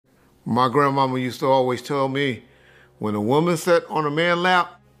My grandmama used to always tell me, when a woman sat on a man's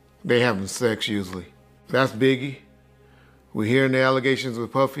lap, they having sex usually. That's Biggie. We're hearing the allegations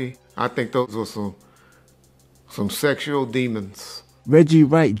with Puffy. I think those were some sexual demons. Reggie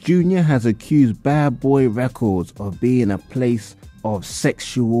Wright Jr. has accused Bad Boy Records of being a place of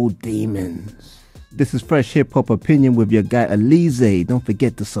sexual demons. This is Fresh Hip Hop Opinion with your guy Oleezeh. Don't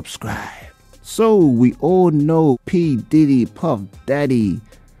forget to subscribe. So, we all know P. Diddy, Puff Daddy,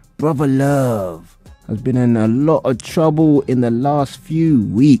 Brother Love has been in a lot of trouble in the last few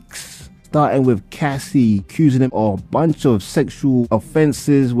weeks. Starting with Cassie accusing him of a bunch of sexual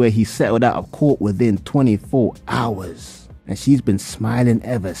offenses where he settled out of court within 24 hours. And she's been smiling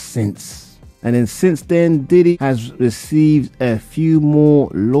ever since. And then since then, Diddy has received a few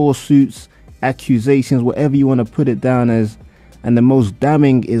more lawsuits, accusations, whatever you want to put it down as. And the most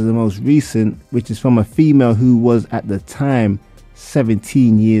damning is the most recent, which is from a female who was at the time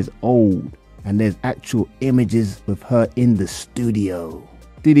 17 years old. And there's actual images with her in the studio.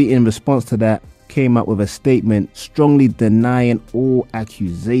 Diddy, in response to that, came up with a statement strongly denying all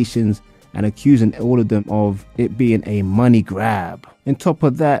accusations and accusing all of them of it being a money grab. On top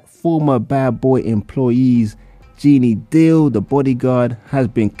of that, former Bad Boy employees Jeannie Dill, the bodyguard, has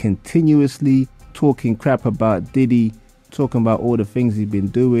been continuously talking crap about Diddy, talking about all the things he's been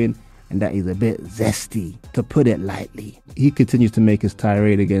doing, and that he's a bit zesty, to put it lightly. He continues to make his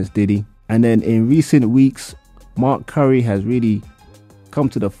tirade against Diddy. And then in recent weeks, Mark Curry has really come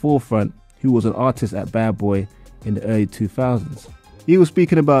to the forefront, who was an artist at Bad Boy in the early 2000s. He was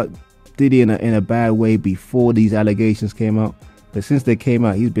speaking about Diddy in a bad way before these allegations came out, but since they came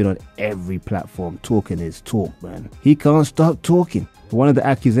out, he's been on every platform talking his talk, man. He can't stop talking. One of the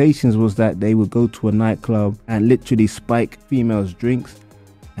accusations was that they would go to a nightclub and literally spike females' drinks,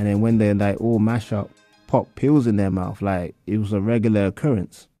 and then when they like all mash up, pop pills in their mouth, like it was a regular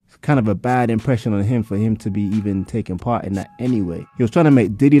occurrence. Kind of a bad impression on him for him to be even taking part in that anyway. He was trying to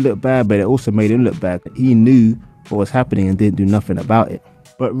make Diddy look bad, but it also made him look bad. He knew what was happening and didn't do nothing about it.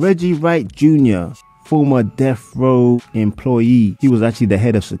 But Reggie Wright Jr., former Death Row employee, he was actually the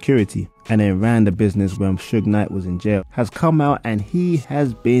head of security and then ran the business when Suge Knight was in jail, has come out and he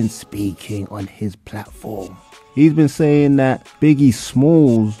has been speaking on his platform. He's been saying that Biggie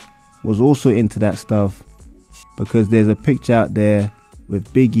Smalls was also into that stuff because there's a picture out there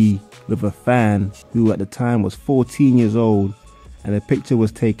with Biggie with a fan who at the time was 14 years old, and the picture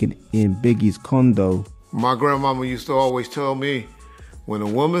was taken in Biggie's condo. My grandmama used to always tell me, when a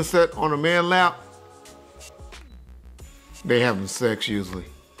woman sat on a man's lap, they having sex usually.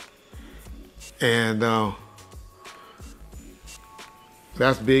 And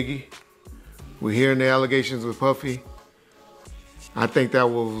that's Biggie. We're hearing the allegations with Puffy. I think that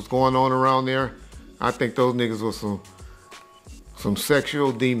was going on around there. I think those niggas were some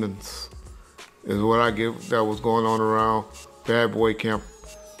sexual demons is what I give that was going on around Bad Boy camp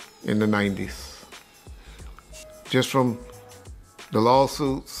in the 90s. Just from the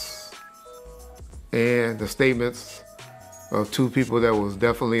lawsuits and the statements of two people that was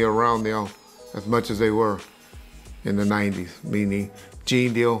definitely around there as much as they were in the 90s, meaning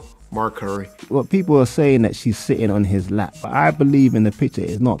Gene Deal, Mark Curry. Well, people are saying that she's sitting on his lap, but I believe in the picture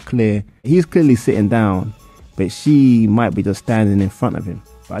it's not clear. He's clearly sitting down, but she might be just standing in front of him.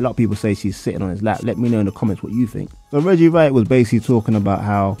 But a lot of people say she's sitting on his lap. Let me know in the comments what you think. So Reggie Wright was basically talking about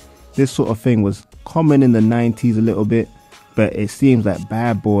how this sort of thing was common in the 90s a little bit, but it seems like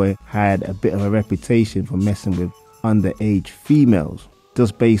Bad Boy had a bit of a reputation for messing with underage females,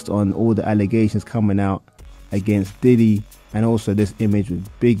 just based on all the allegations coming out against Diddy and also this image with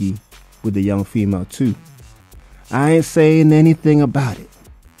Biggie with the young female too. I ain't saying anything about it.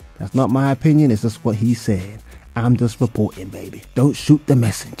 That's not my opinion, it's just what he said. I'm just reporting, baby. Don't shoot the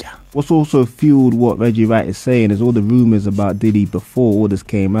messenger. What's also fueled what Reggie Wright is saying is all the rumors about Diddy before all this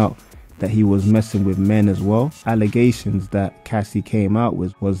came out, that he was messing with men as well. Allegations that Cassie came out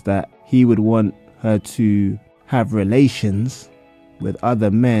with was that he would want her to have relations with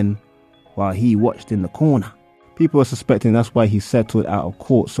other men while he watched in the corner. People are suspecting that's why he settled out of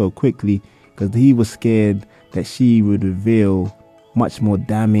court so quickly, because he was scared that she would reveal much more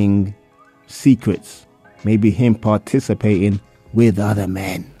damning secrets. Maybe him participating with other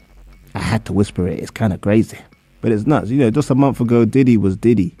men. I had to whisper it, it's kind of crazy. But it's nuts. You know, just a month ago, Diddy was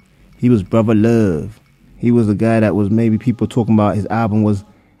Diddy. He was Brother Love. He was the guy that was maybe people talking about his album was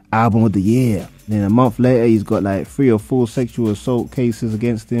album of the year. Then a month later, he's got like 3 or 4 sexual assault cases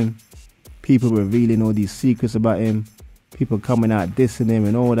against him. People revealing all these secrets about him. People coming out dissing him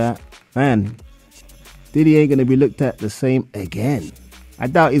and all that. Man, Diddy ain't going to be looked at the same again. I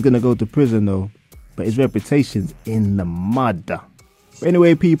doubt he's going to go to prison though, but his reputation's in the mud. But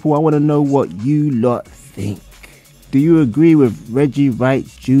anyway, people, I want to know what you lot think. Do you agree with Reggie Wright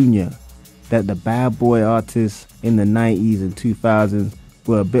Jr. that the bad boy artists in the 90s and 2000s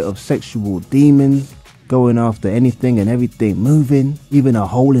were a bit of sexual demons, going after anything and everything moving, even a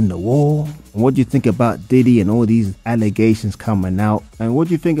hole in the wall? And what do you think about Diddy and all these allegations coming out? And what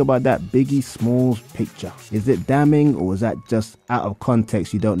do you think about that Biggie Smalls picture? Is it damning, or is that just out of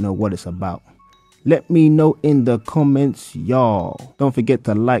context? You don't know what it's about? Let me know in the comments, y'all. Don't forget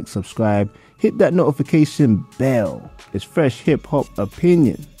to like, subscribe, hit that notification bell. It's Fresh Hip Hop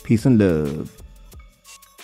Opinion. Peace and love.